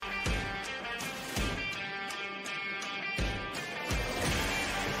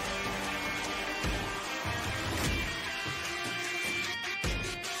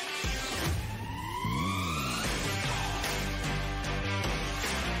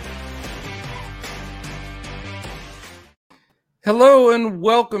Hello and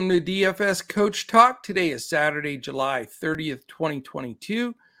welcome to DFS Coach Talk. Today is Saturday, July 30th,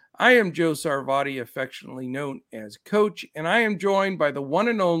 2022. I am Joe Sarvati, affectionately known as Coach, and I am joined by the one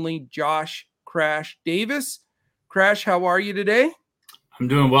and only Josh Crash Davis. Crash, how are you today? I'm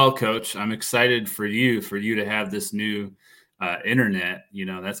doing well, Coach. I'm excited for you to have this new internet. You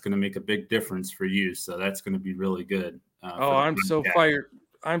know, that's going to make a big difference for you. So that's going to be really good. I'm so fired.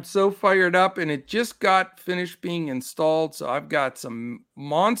 I'm so fired up, and it just got finished being installed. So I've got some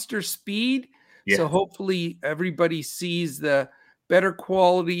monster speed. Yeah. So hopefully everybody sees the better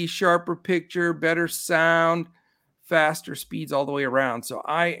quality, sharper picture, better sound, faster speeds all the way around. So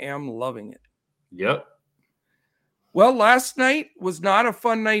I am loving it. Yep. Well, last night was not a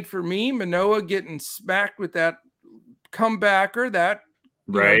fun night for me. Manoah getting smacked with that comebacker that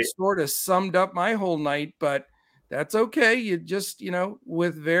sort of summed up my whole night, but that's okay. You just,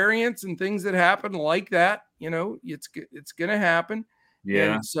 with variance and things that happen like that, it's going to happen.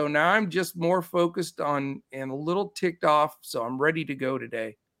 Yeah. And so now I'm just more focused on and a little ticked off. So I'm ready to go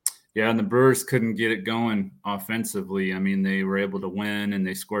today. Yeah. And the Brewers couldn't get it going offensively. I mean, they were able to win and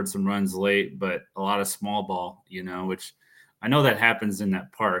they scored some runs late, but a lot of small ball, which I know that happens in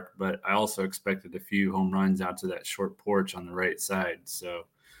that park, but I also expected a few home runs out to that short porch on the right side. So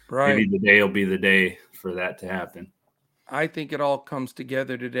maybe today will be the day for that to happen. I think it all comes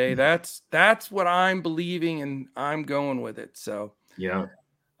together today. That's what I'm believing, and I'm going with it. So, yeah.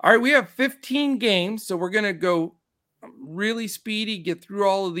 All right, we have 15 games, so we're going to go really speedy, get through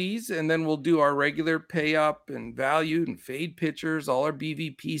all of these, and then we'll do our regular pay up and value and fade pitchers, all our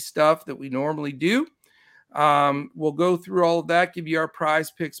BVP stuff that we normally do. We'll go through all of that, give you our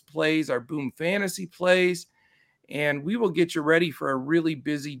prize picks plays, our boom fantasy plays, and we will get you ready for a really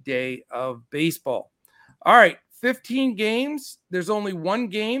busy day of baseball. All right, 15 games. There's only one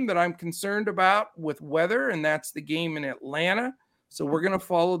game that I'm concerned about with weather, and that's the game in Atlanta. So we're going to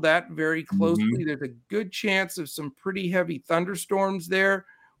follow that very closely. Mm-hmm. There's a good chance of some pretty heavy thunderstorms there.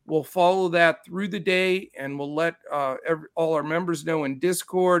 We'll follow that through the day, and we'll let all our members know in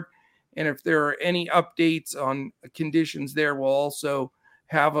Discord. And if there are any updates on conditions there, we'll also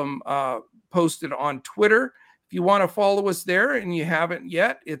have them posted on Twitter. If you want to follow us there and you haven't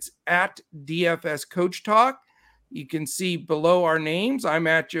yet, it's at DFS Coach Talk. You can see below our names. I'm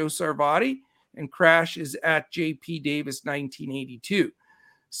at Joe Sarvati, and Crash is at JP Davis 1982.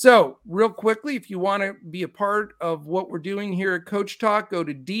 So real quickly, if you want to be a part of what we're doing here at Coach Talk, go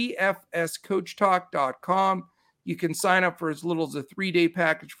to dfscoachtalk.com. You can sign up for as little as a 3-day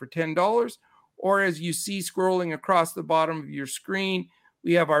package for $10, or as you see scrolling across the bottom of your screen,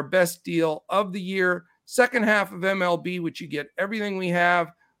 we have our best deal of the year, second half of MLB, which you get everything we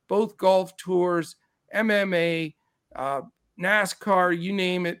have, both golf tours, MMA, NASCAR, you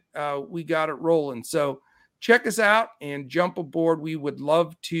name it, we got it rolling. So check us out and jump aboard. We would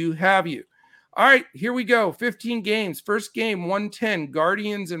love to have you. All right, here we go. 15 games. First game, 110,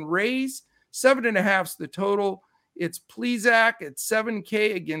 Guardians and Rays. 7.5's the total. It's Plesac at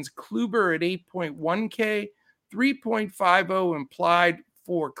 7K against Kluber at 8.1K. 3.50 implied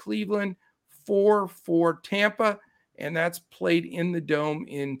for Cleveland, 4 for Tampa, and that's played in the Dome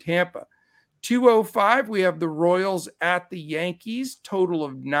in Tampa. 205, we have the Royals at the Yankees, total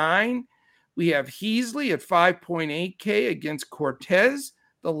of 9. We have Heasley at 5.8K against Cortez,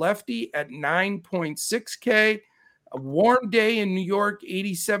 the lefty, at 9.6K. A warm day in New York,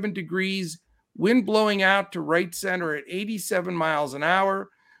 87 degrees, wind blowing out to right center at 87 miles an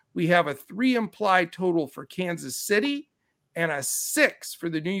hour. We have a 3 implied total for Kansas City and a 6 for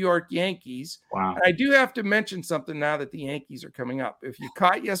the New York Yankees. Wow. And I do have to mention something now that the Yankees are coming up. If you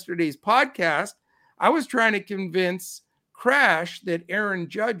caught yesterday's podcast, I was trying to convince Crash that Aaron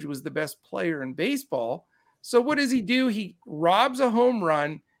Judge was the best player in baseball. So what does he do? He robs a home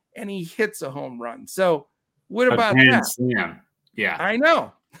run and he hits a home run. So what about that? Yeah. I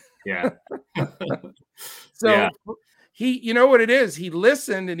know. Yeah. So he, you know what it is? He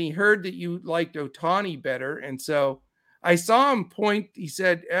listened and he heard that you liked Ohtani better. And so I saw him point. He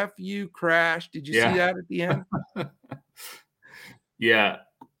said, F you, Crash. Did you see that at the end? Yeah.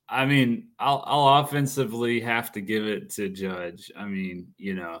 I mean, I'll offensively have to give it to Judge. I mean,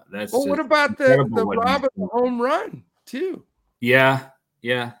 that's. Well, what about the rob of the home run too? Yeah,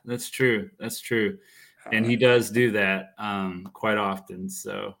 that's true. That's true. And he does do that quite often.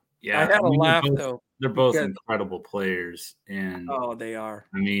 So yeah, I had a laugh though. They're both incredible players, and they are.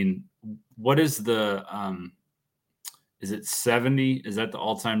 I mean, what is the is it 70? Is that the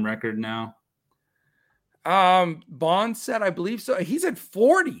all-time record now? Bond said, I believe so. He's at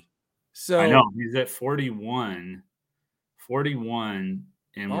 40. So I know he's at 41,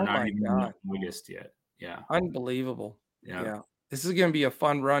 and we're not even in August yet. Yeah. Unbelievable. Yeah. This is going to be a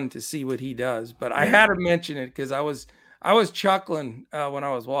fun run to see what he does. But I Yeah. had to mention it because I was chuckling when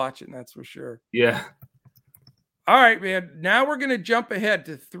I was watching. That's for sure. Yeah. All right, man. Now we're going to jump ahead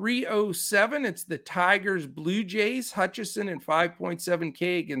to 307. It's the Tigers Blue Jays. Hutchison in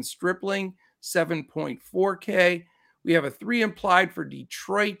 5.7K against Stripling, 7.4K. We have a 3 implied for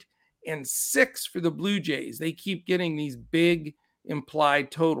Detroit and 6 for the Blue Jays. They keep getting these big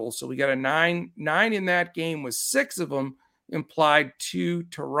implied totals. So we got a 9 in that game with 6 of them implied to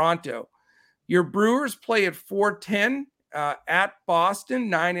Toronto. Your Brewers play at 410 at Boston,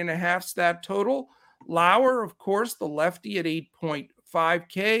 9.5 stat total. Lauer, of course, the lefty at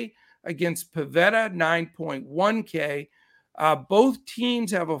 8.5K against Pivetta, 9.1K. Both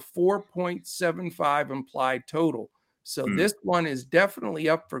teams have a 4.75 implied total. So this one is definitely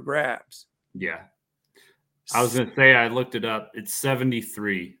up for grabs. Yeah. I was going to say, I looked it up. It's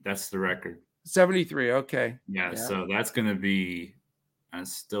 73. That's the record. 73. Okay. Yeah. So that's going to be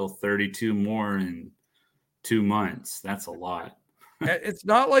still 32 more in 2 months. That's a lot. It's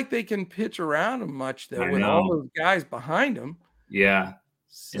not like they can pitch around them much, though, with all those guys behind them. Yeah.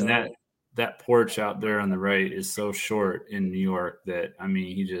 So. And that porch out there on the right is so short in New York that, I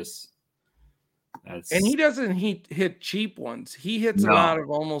mean, he doesn't hit cheap ones. He hits them out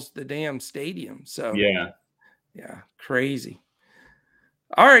of almost the damn stadium. So, yeah, crazy.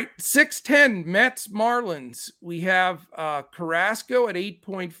 All right, 610 Mets Marlins. We have Carrasco at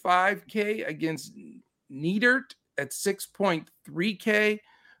 8.5K against Neidert at 6.3K.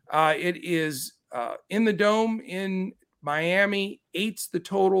 It is in the Dome in Miami. 8's the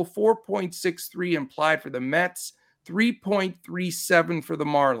total, 4.63 implied for the Mets, 3.37 for the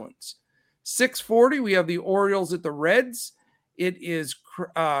Marlins. 640, we have the Orioles at the Reds. It is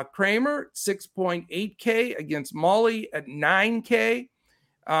Kramer, 6.8K against Molly at 9K.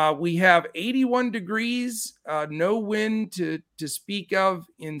 We have 81 degrees, no wind to speak of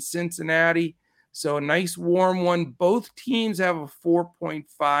in Cincinnati. So a nice warm one. Both teams have a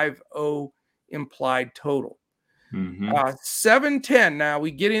 4.50 implied total. 710. Now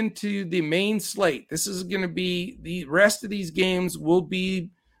we get into the main slate. This is going to be the rest of these games will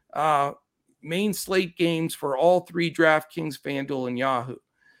be main slate games for all 3 DraftKings, FanDuel, and Yahoo.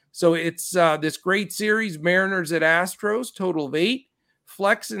 So it's this great series, Mariners at Astros, total of 8.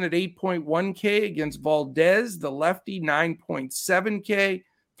 Flexen at 8.1K against Valdez, the lefty, 9.7K.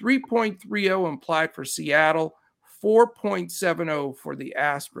 3.30 implied for Seattle, 4.70 for the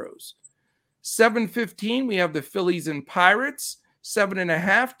Astros. 7:15, we have the Phillies and Pirates,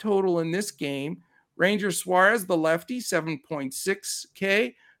 7.5 total in this game. Ranger Suarez, the lefty,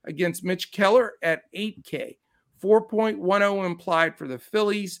 7.6K against Mitch Keller at 8K. 4.10 implied for the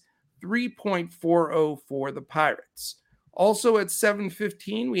Phillies, 3.40 for the Pirates. Also at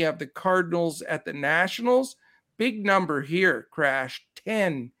 7:15, we have the Cardinals at the Nationals. Big number here, Crash.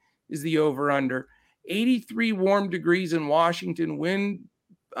 10 is the over-under. 83 warm degrees in Washington. Wind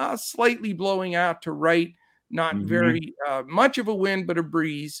slightly blowing out to right. Not very much of a wind, but a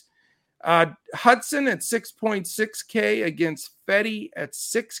breeze. Hudson at 6.6K against Fetty at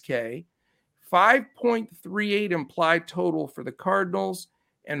 6K. 5.38 implied total for the Cardinals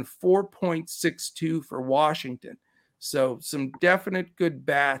and 4.62 for Washington. So some definite good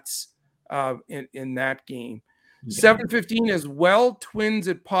bats in that game. 7:15 as well. Twins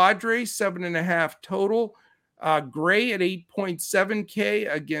at Padres, 7.5 total. Gray at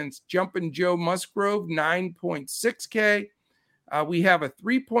 8.7K against Jumpin' Joe Musgrove, 9.6K. We have a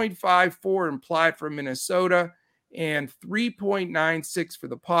 3.54 implied for Minnesota and 3.96 for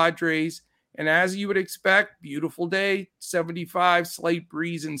the Padres. And as you would expect, beautiful day, 75, slight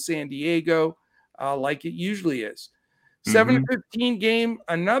breeze in San Diego, like it usually is. 7:15 game,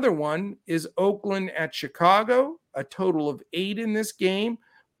 another one is Oakland at Chicago, a total of 8 in this game.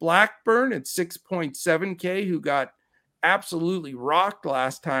 Blackburn at 6.7K, who got absolutely rocked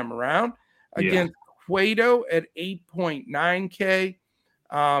last time around, against Cueto at 8.9K.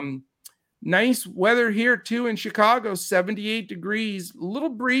 Nice weather here too in Chicago, 78 degrees, a little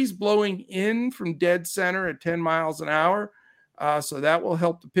breeze blowing in from dead center at 10 miles an hour. So that will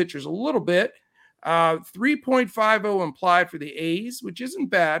help the pitchers a little bit. 3.50 implied for the A's, which isn't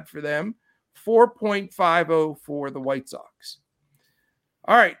bad for them. 4.50 for the White Sox.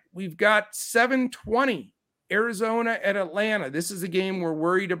 All right, we've got 7:20, Arizona at Atlanta. This is a game we're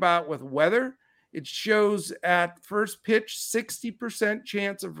worried about with weather. It shows at first pitch 60%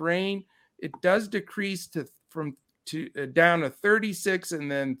 chance of rain. It does decrease down to 36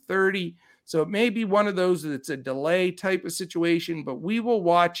 and then 30. So it may be one of those that's a delay type of situation, but we will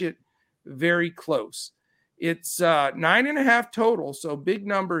watch it very close. It's 9.5 total, so big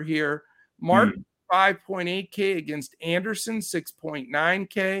number here. Mark 5.8K against Anderson,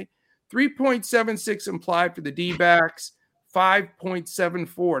 6.9K. 3.76 implied for the D-backs,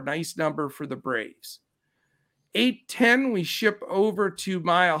 5.74. Nice number for the Braves. 8:10, we ship over to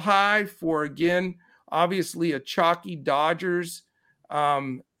Mile High for, again, obviously a chalky Dodgers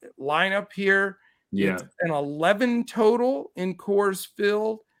lineup here. Yeah. It's an 11 total in Coors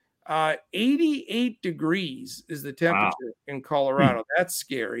Field. 88 degrees is the temperature in Colorado. That's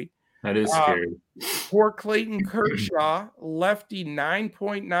scary. That is scary. For Clayton Kershaw, lefty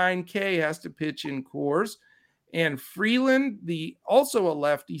 9.9K has to pitch in Coors. And Freeland, also a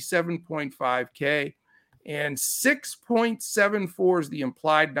lefty, 7.5K. And 6.74 is the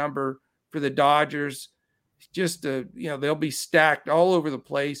implied number for the Dodgers. Just, they'll be stacked all over the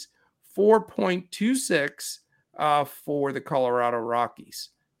place. 4.26 for the Colorado Rockies.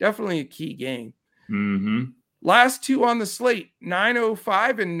 Definitely a key game. Mm-hmm. Last two on the slate,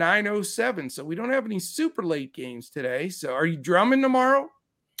 9:05 and 9:07. So we don't have any super late games today. So are you drumming tomorrow?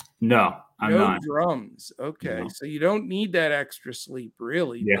 No, I'm not. No drums. Okay. No. So you don't need that extra sleep,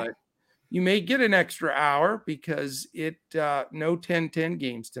 really. Yeah. But you may get an extra hour because no 10-10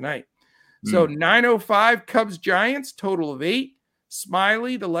 games tonight. So 9:05 Cubs Giants, total of 8.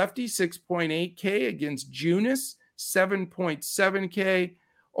 Smiley, the lefty, 6.8K against Junis, 7.7K.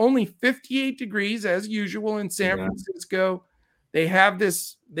 Only 58 degrees as usual in San Francisco. They have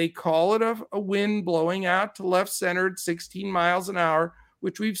this, they call it a wind blowing out to left center at 16 miles an hour,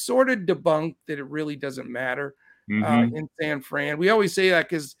 which we've sort of debunked that it really doesn't matter in San Fran. We always say that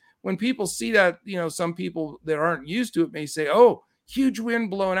because when people see that, some people that aren't used to it may say, oh, huge wind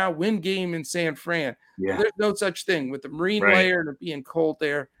blowing out, wind game in San Fran. Yeah. There's no such thing with the marine layer and it being cold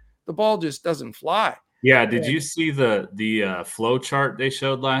there. The ball just doesn't fly. Yeah. Did you see the flow chart they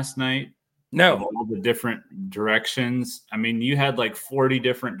showed last night? No. Of all the different directions. I mean, you had like 40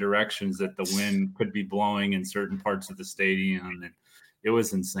 different directions that the wind could be blowing in certain parts of the stadium. And it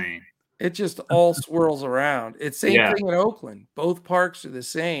was insane. It just all swirls around. It's same thing in Oakland. Both parks are the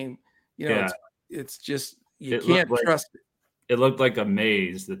same. It's just, you can't trust it. It looked like a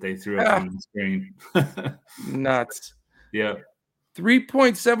maze that they threw up on the screen. Nuts. Yeah.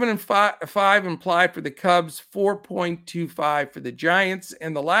 3.75 implied for the Cubs, 4.25 for the Giants.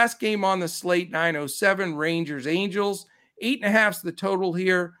 And the last game on the slate, 9:07, Rangers Angels. 8.5 is the total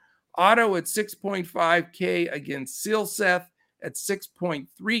here. Otto at 6.5K against Silseth at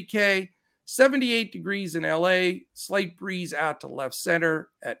 6.3K. 78 degrees in LA. Slight breeze out to left center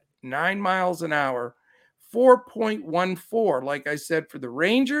at 9 miles an hour. 4.14, like I said, for the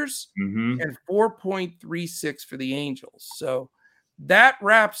Rangers, and 4.36 for the Angels. So that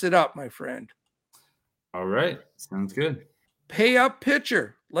wraps it up, my friend. All right. Sounds good. Pay up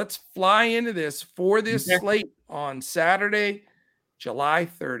pitcher. Let's fly into this for this slate on Saturday, July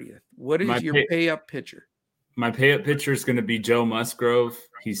 30th. What is your pay up pitcher? My pay up pitcher is going to be Joe Musgrove.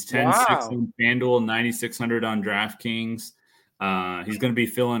 He's 10-6 on FanDuel, 9,600 on DraftKings. He's going to be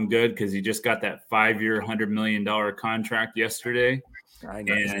feeling good because he just got that 5-year, $100 million contract yesterday. I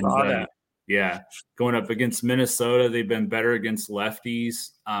saw that. Yeah, going up against Minnesota, they've been better against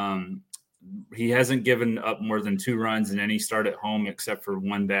lefties. He hasn't given up more than 2 runs in any start at home except for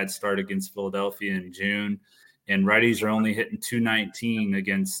one bad start against Philadelphia in June. And righties are only hitting 219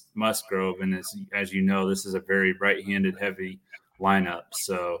 against Musgrove. And as you know, this is a very right-handed heavy lineup.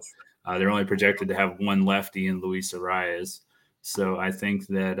 So they're only projected to have one lefty in Luis Arias. So I think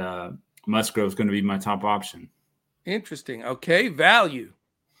that Musgrove's going to be my top option. Interesting. Okay. Value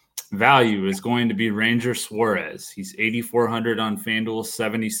is going to be Ranger Suarez. He's 8,400 on FanDuel,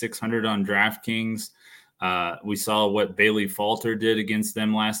 7,600 on DraftKings. We saw what Bailey Falter did against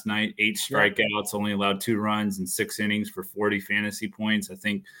them last night. 8 strikeouts, only allowed 2 runs in 6 innings for 40 fantasy points. I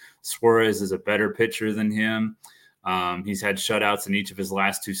think Suarez is a better pitcher than him. He's had shutouts in each of his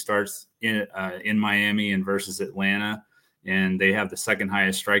last 2 starts in Miami and versus Atlanta. And they have the second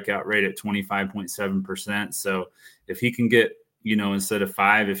highest strikeout rate at 25.7%. So if he can get, instead of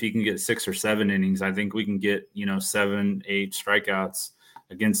 5, if he can get 6 or 7 innings, I think we can get, 7, 8 strikeouts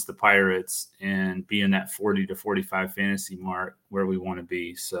against the Pirates and be in that 40 to 45 fantasy mark where we want to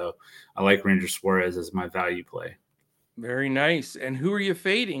be. So I like Ranger Suarez as my value play. Very nice. And who are you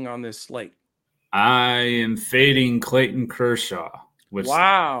fading on this slate? I am fading Clayton Kershaw. Which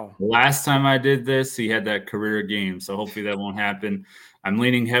last time I did this, he had that career game. So hopefully that won't happen. I'm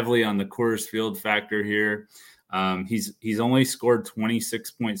leaning heavily on the Coors Field factor here. He's only scored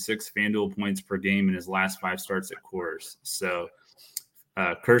 26.6 FanDuel points per game in his last 5 starts at Coors. So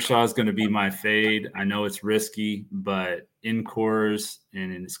Kershaw is going to be my fade. I know it's risky, but in Coors,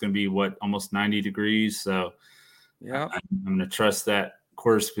 and it's going to be almost 90 degrees. So I'm going to trust that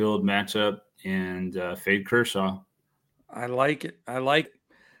Coors Field matchup and fade Kershaw. I like it. I like it.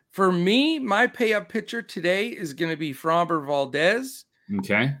 For me, my pay up pitcher today is going to be Framber Valdez.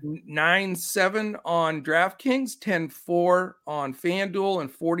 Okay. 9-7 on DraftKings, 10-4 on FanDuel,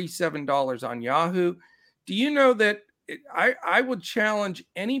 and $47 on Yahoo. Do you know that I would challenge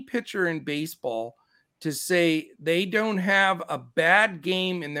any pitcher in baseball to say they don't have a bad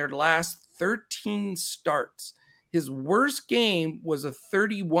game in their last 13 starts. His worst game was a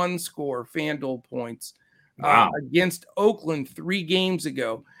 31 score FanDuel points against Oakland 3 games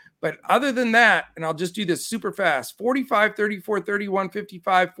ago. But other than that, and I'll just do this super fast, 45, 34, 31,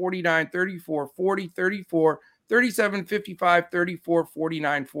 55, 49, 34, 40, 34, 37, 55, 34,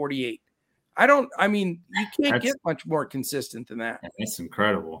 49, 48. You can't get much more consistent than that. That's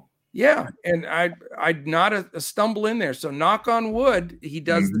incredible. Yeah. And I'd not a stumble in there. So knock on wood, he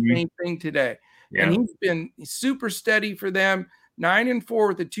does the same thing today. Yeah. And he's been super steady for them. 9-4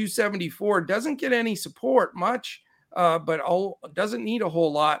 with a 274. Doesn't get any support much, but doesn't need a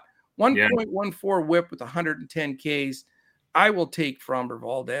whole lot. 1.14 whip with 110 Ks. I will take Framber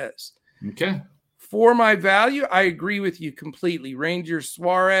Valdez. Okay. For my value, I agree with you completely. Ranger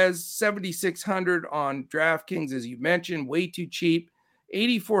Suarez, 7,600 on DraftKings, as you mentioned, way too cheap.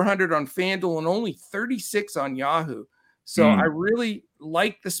 8,400 on FanDuel and only 36 on Yahoo. So I really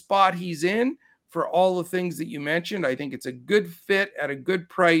like the spot he's in for all the things that you mentioned. I think it's a good fit at a good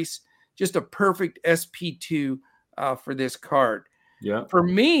price, just a perfect SP2 for this card. Yeah. For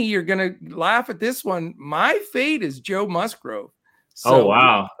me, you're going to laugh at this one. My fade is Joe Musgrove. So, oh,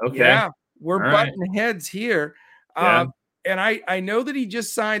 wow. Okay. Yeah, we're butting heads here. Yeah. And I know that he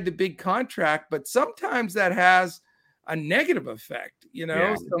just signed the big contract, but sometimes that has a negative effect.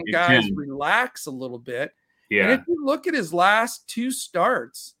 Some guys relax a little bit. Yeah. And if you look at his last 2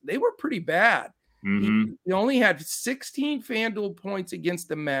 starts, they were pretty bad. Mm-hmm. He only had 16 FanDuel points against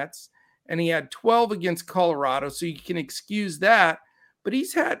the Mets, and he had 12 against Colorado. So you can excuse that. But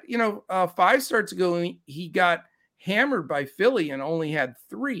he's had, 5 starts ago, he got hammered by Philly and only had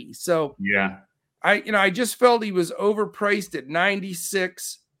 3. So yeah, I just felt he was overpriced at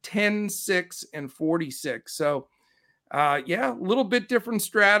 96, 10, 6, and 46. So a little bit different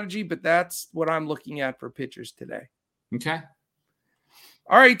strategy, but that's what I'm looking at for pitchers today. Okay.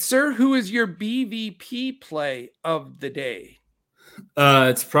 All right, sir. Who is your BVP play of the day?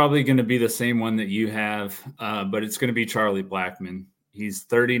 It's probably going to be the same one that you have, but it's going to be Charlie Blackmon. He's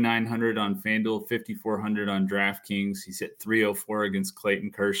 3,900 on FanDuel, 5,400 on DraftKings. He's hit 304 against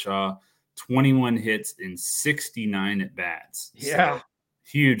Clayton Kershaw, 21 hits in 69 at bats. Yeah. So,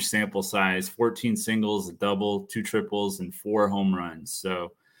 huge sample size, 14 singles, a double, 2 triples, and 4 home runs.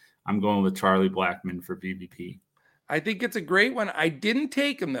 So I'm going with Charlie Blackmon for BVP. I think it's a great one. I didn't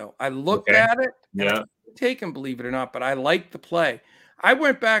take him, though. I looked at it. Yeah. I didn't take him, believe it or not, but I like the play. I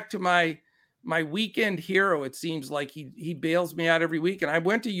went back to my weekend hero. It seems like he bails me out every week. And I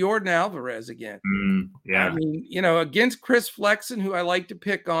went to Yordan Alvarez again. Yeah. Against Chris Flexen, who I like to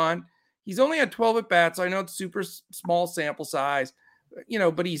pick on. He's only had 12 at bats. I know it's super small sample size,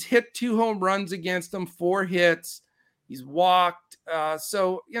 but he's hit 2 home runs against him, 4 hits. He's walked.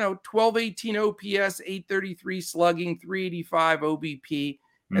 12, 18 OPS, 833 slugging, 385 OBP,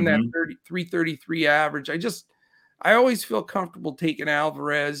 and that 333 average. I always feel comfortable taking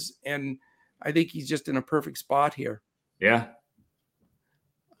Alvarez, and I think he's just in a perfect spot here. Yeah.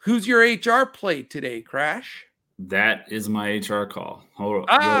 Who's your HR play today, Crash? That is my HR call.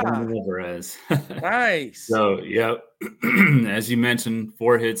 Alvarez. Nice. So, as you mentioned,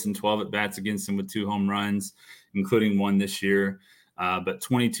 4 hits and 12 at bats against him with 2 home runs, including 1 this year. But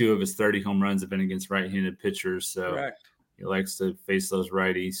 22 of his 30 home runs have been against right-handed pitchers. So correct. He likes to face those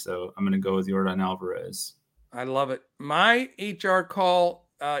righties. So I'm going to go with Yordan Alvarez. I love it. My HR call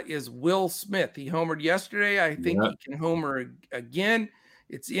is Will Smith. He homered yesterday. I think he can homer again.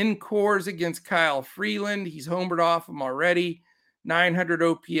 It's in Coors against Kyle Freeland. He's homered off him already. 900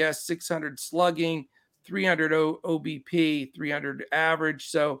 OPS, 600 slugging, 300 OBP, 300 average.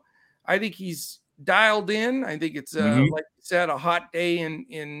 So I think he's dialed in. I think it's, like you said, a hot day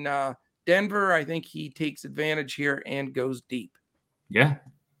in Denver. I think he takes advantage here and goes deep. Yeah.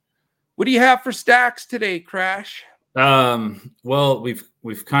 What do you have for stacks today, Crash? Well,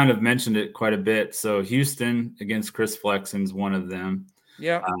 we've kind of mentioned it quite a bit. So Houston against Chris Flexen is one of them.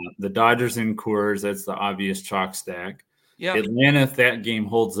 Yeah. The Dodgers in Coors, that's the obvious chalk stack. Yeah. Atlanta, if that game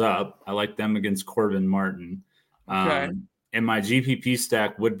holds up, I like them against Corbin Martin. Okay. And my GPP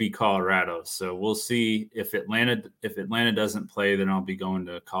stack would be Colorado. So we'll see if Atlanta doesn't play, then I'll be going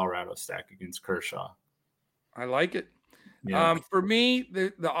to Colorado stack against Kershaw. I like it. Yeah. For me,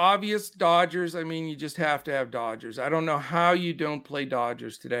 the obvious Dodgers. I mean, you just have to have Dodgers. I don't know how you don't play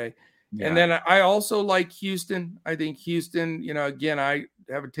Dodgers today. And then I also like Houston. I think Houston, again, I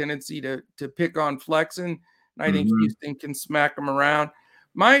have a tendency to pick on flexing, and I think Houston can smack them around.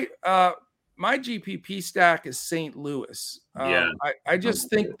 My GPP stack is St. Louis. I just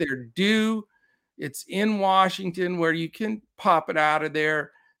think they're due. It's in Washington where you can pop it out of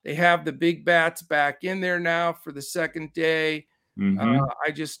there. They have the big bats back in there now for the second day.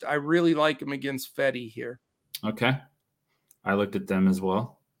 I really like them against Fetty here. Okay. I looked at them as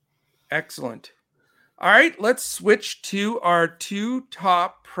well. Excellent. All right, let's switch to our 2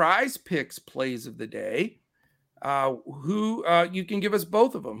 top prize picks plays of the day. Who you can give us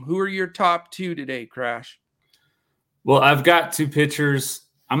both of them. Who are your top 2 today, Crash? Well, I've got 2 pitchers.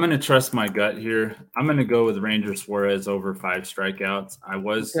 I'm going to trust my gut here. I'm going to go with Ranger Suarez over 5 strikeouts. I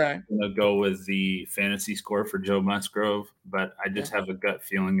was going to go with the fantasy score for Joe Musgrove, but I just have a gut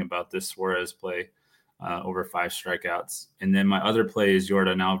feeling about this Suarez play over 5 strikeouts. And then my other play is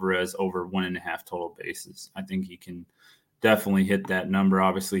Jordan Alvarez over 1.5 total bases. I think he can definitely hit that number.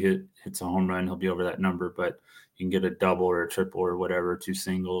 Obviously, hits a home run, he'll be over that number, but you can get a double or a triple or whatever, 2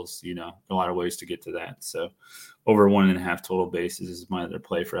 singles, a lot of ways to get to that. So over 1.5 total bases is my other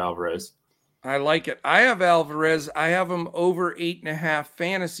play for Alvarez. I like it. I have Alvarez. I have him over 8.5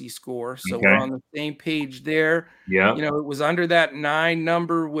 fantasy score. So we're on the same page there. Yeah. It was under that 9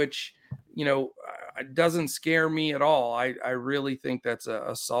 number, which, it doesn't scare me at all. I really think that's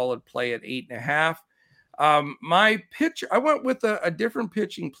a solid play at 8.5. My pitcher, I went with a different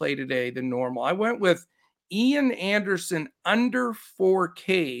pitching play today than normal. I went with Ian Anderson under 4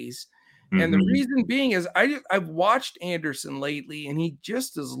 Ks. And the reason being is I've watched Anderson lately, and he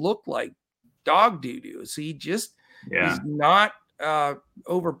just has looked like dog doo-doo. So he's not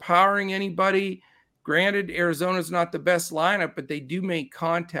overpowering anybody. Granted, Arizona's not the best lineup, but they do make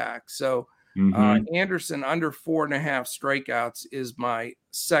contact. So Anderson under 4.5 strikeouts is my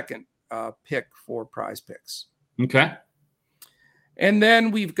second pick for prize picks. Okay. And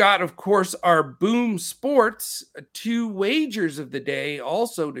then we've got, of course, our Boom Sports 2 wagers of the day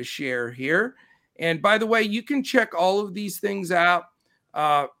also to share here. And by the way, you can check all of these things out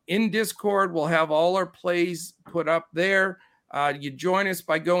in Discord. We'll have all our plays put up there. You join us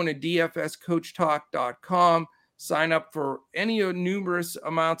by going to dfscoachtalk.com. Sign up for any of numerous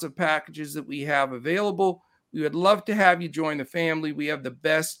amounts of packages that we have available. We would love to have you join the family. We have the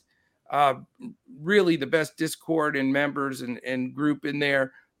best really the best Discord and members and group in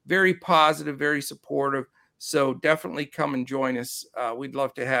there. Very positive, very supportive. So definitely come and join us. We'd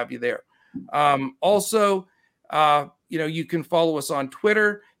love to have you there. Also, you can follow us on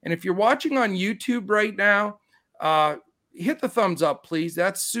Twitter. And if you're watching on YouTube right now, hit the thumbs up, please.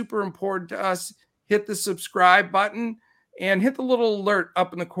 That's super important to us. Hit the subscribe button and hit the little alert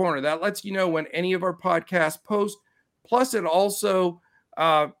up in the corner. That lets you know when any of our podcasts post. Plus, it also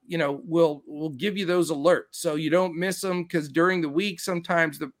we'll give you those alerts so you don't miss them, because during the week,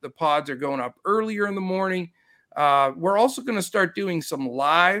 sometimes the pods are going up earlier in the morning. We're also going to start doing some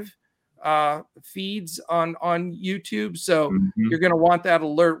live feeds on YouTube. So you're going to want that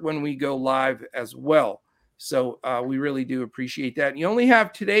alert when we go live as well. So we really do appreciate that. And you only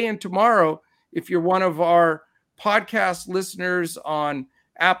have today and tomorrow if you're one of our podcast listeners on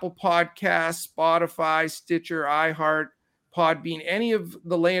Apple Podcasts, Spotify, Stitcher, iHeart, Podbean, any of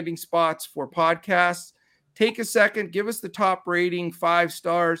the landing spots for podcasts. Take a second, give us the top rating, 5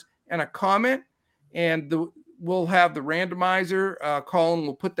 stars, and a comment, and we'll have the randomizer. Colin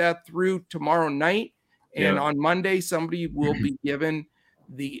will put that through tomorrow night, and on Monday, somebody will be given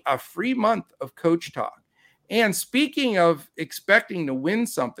a free month of Coach Talk. And speaking of expecting to win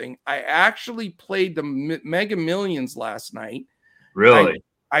something, I actually played the Mega Millions last night. Really?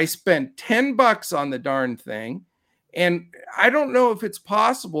 I spent $10 on the darn thing. And I don't know if it's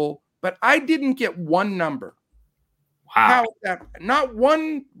possible, but I didn't get one number. Wow. Not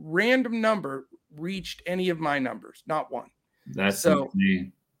one random number reached any of my numbers. Not one. That's so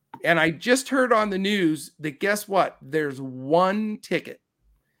insane. And I just heard on the news that guess what? There's one ticket.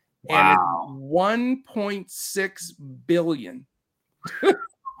 Wow. And it's 1.6 billion.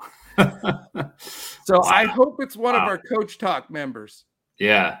 So I hope it's one of our Coach Talk members.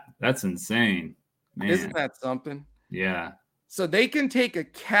 Yeah, that's insane. Man. Isn't that something? Yeah. So they can take a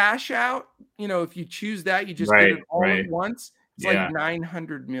cash out. If you choose that, you just get it all at once. It's like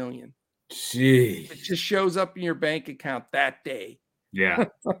 900 million. Jeez. It just shows up in your bank account that day. Yeah.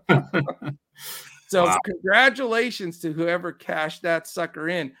 So congratulations to whoever cashed that sucker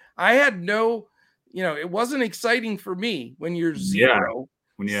in. I had it wasn't exciting for me when you're zero.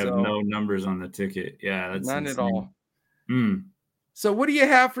 When you have no numbers on the ticket. Yeah, that's none insane. at all. Mm. So what do you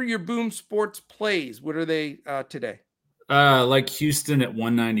have for your Boom Sports plays? What are they today? Like Houston at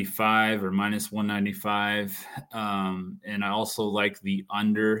 195 or minus 195. And I also like the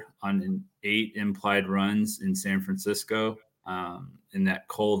under on 8 implied runs in San Francisco in that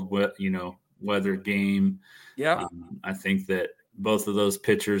cold, weather game. Yeah. I think that both of those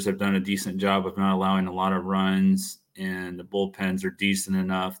pitchers have done a decent job of not allowing a lot of runs, and the bullpens are decent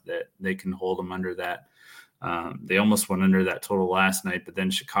enough that they can hold them under that. They almost went under that total last night, but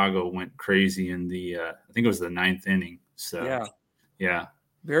then Chicago went crazy in I think it was the 9th inning. So, yeah.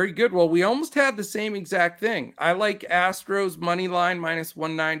 Very good. Well, we almost had the same exact thing. I like Astros money line minus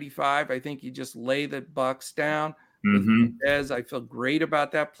 195. I think you just lay the Bucks down with Mendez. I feel great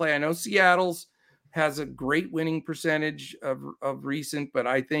about that play. I know Seattle's has a great winning percentage of recent, but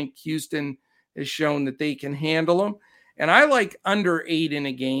I think Houston has shown that they can handle them. And I like under 8 in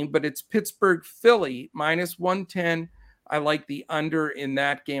a game, but it's Pittsburgh Philly minus 110. I like the under in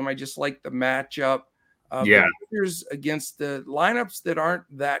that game. I just like the matchup. The pitchers against the lineups that aren't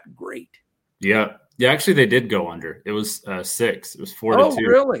that great. Yeah. Actually, they did go under. It was 6. It was 4-2. Oh,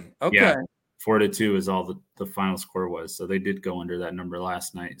 really? Okay. Yeah, 4-2 is all the final score was. So they did go under that number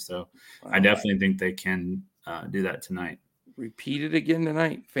last night. So I definitely think they can do that tonight. Repeat it again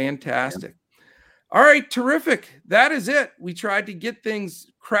tonight. Fantastic. Yeah. All right, terrific. That is it. We tried to get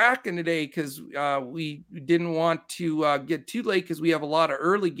things cracking today because we didn't want to get too late because we have a lot of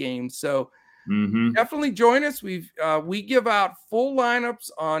early games. So definitely join us. We give out full lineups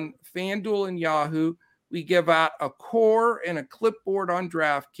on FanDuel and Yahoo. We give out a core and a clipboard on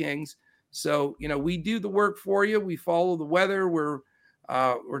DraftKings. So, we do the work for you. We follow the weather. We're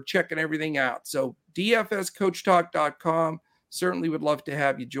checking everything out. So DFSCoachTalk.com. Certainly would love to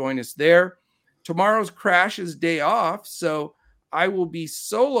have you join us there. Tomorrow's Crash's day off. So I will be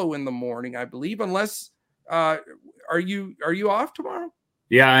solo in the morning, I believe, unless are you off tomorrow?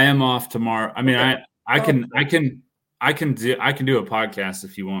 Yeah, I am off tomorrow. I mean, okay. I can do a podcast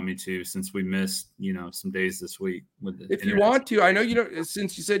if you want me to, since we missed, some days this week with the if internet. You want to. I know you don't,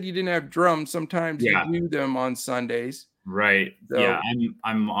 since you said you didn't have drums, sometimes you do them on Sundays. Right. So, yeah,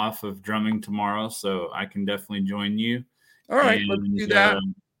 I'm off of drumming tomorrow, so I can definitely join you. All right, let's do that.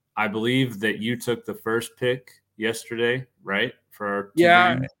 I believe that you took the first pick yesterday, right? For our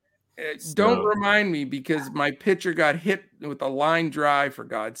game. Don't remind me because my pitcher got hit with a line drive, for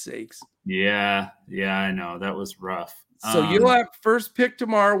God's sakes. Yeah, I know. That was rough. So you'll have first pick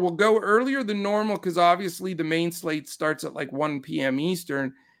tomorrow. We'll go earlier than normal because obviously the main slate starts at like 1 p.m.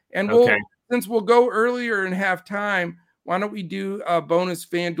 Eastern. And since we'll go earlier and have time, why don't we do a bonus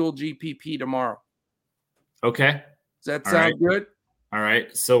FanDuel GPP tomorrow? Okay. Does that sound good? All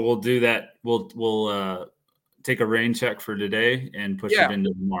right. So we'll do that. We'll take a rain check for today and push it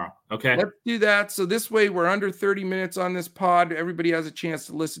into tomorrow. Okay. Let's do that. So this way we're under 30 minutes on this pod. Everybody has a chance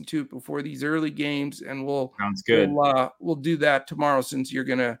to listen to it before these early games. And sounds good. We'll do that tomorrow since you're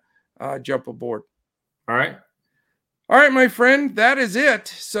going to jump aboard. All right. All right, my friend, that is it.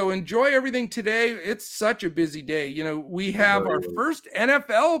 So enjoy everything today. It's such a busy day. We have our first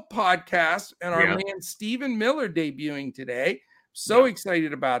NFL podcast and our man Stephen Miller debuting today. So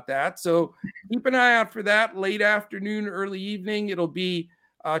excited about that. So keep an eye out for that late afternoon, early evening. It'll be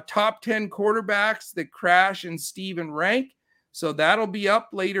top 10 quarterbacks that Crash and Steven rank. So that'll be up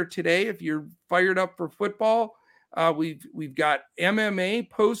later today. If you're fired up for football, we've got MMA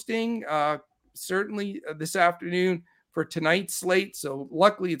posting certainly this afternoon for tonight's slate. So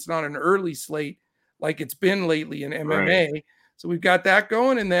luckily it's not an early slate like it's been lately in MMA. Right. So we've got that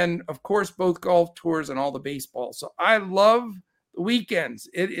going. And then of course, both golf tours and all the baseball. So I love the weekends.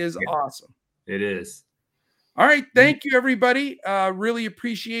 It is awesome. It is. All right. Thank you, everybody. Really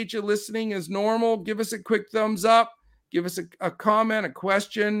appreciate you listening as normal. Give us a quick thumbs up. Give us a comment, a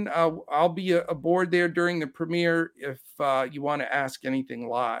question. I'll be aboard there during the premiere if you want to ask anything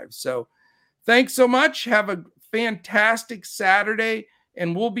live. So thanks so much. Have a fantastic Saturday.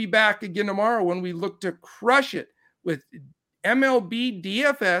 And we'll be back again tomorrow when we look to crush it with MLB,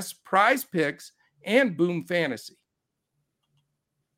 DFS, Prize Picks, and Boom Fantasy.